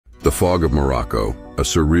The fog of Morocco, a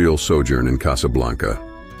surreal sojourn in Casablanca.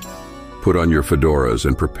 Put on your fedoras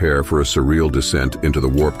and prepare for a surreal descent into the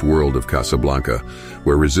warped world of Casablanca,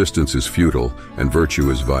 where resistance is futile and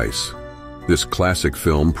virtue is vice. This classic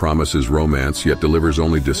film promises romance yet delivers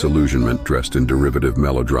only disillusionment dressed in derivative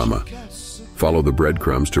melodrama. Follow the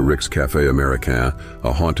breadcrumbs to Rick's Café Américain,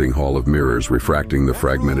 a haunting hall of mirrors refracting the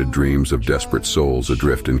fragmented dreams of desperate souls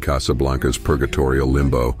adrift in Casablanca's purgatorial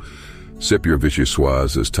limbo. Sip your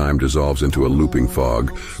vichyssoise as time dissolves into a looping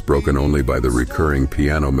fog, broken only by the recurring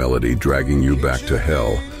piano melody dragging you back to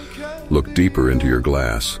hell. Look deeper into your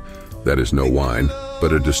glass. That is no wine,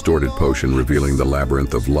 but a distorted potion revealing the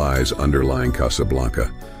labyrinth of lies underlying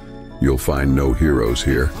Casablanca. You'll find no heroes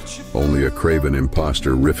here, only a craven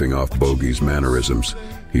imposter riffing off Bogey's mannerisms.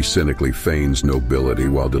 He cynically feigns nobility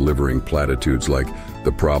while delivering platitudes like,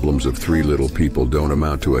 "The problems of three little people don't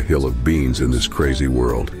amount to a hill of beans in this crazy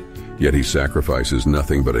world." Yet he sacrifices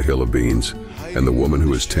nothing but a hill of beans, and the woman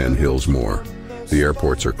who is 10 hills more. The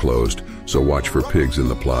airports are closed, so watch for pigs in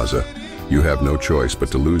the plaza. You have no choice but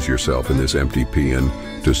to lose yourself in this empty paean,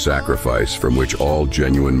 to sacrifice from which all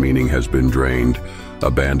genuine meaning has been drained.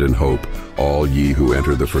 Abandon hope, all ye who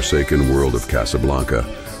enter the forsaken world of Casablanca,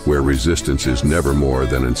 where resistance is never more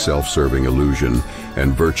than a self-serving illusion,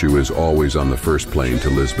 and virtue is always on the first plane to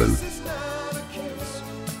Lisbon.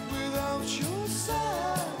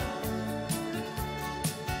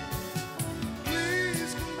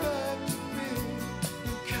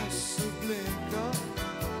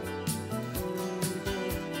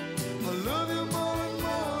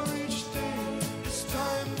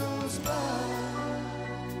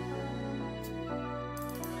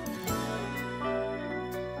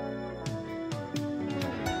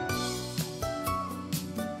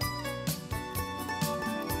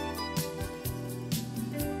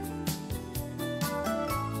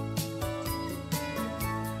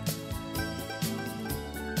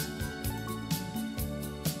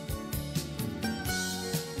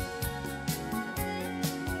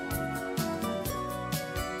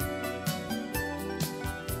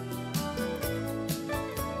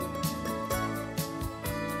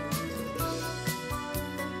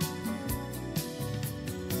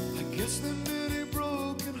 The many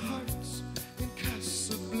broken hearts in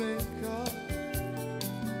Casablanca.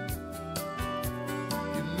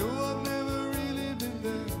 You know I've never really been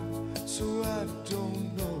there, so I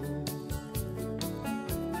don't know.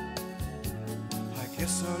 I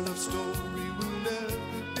guess our love story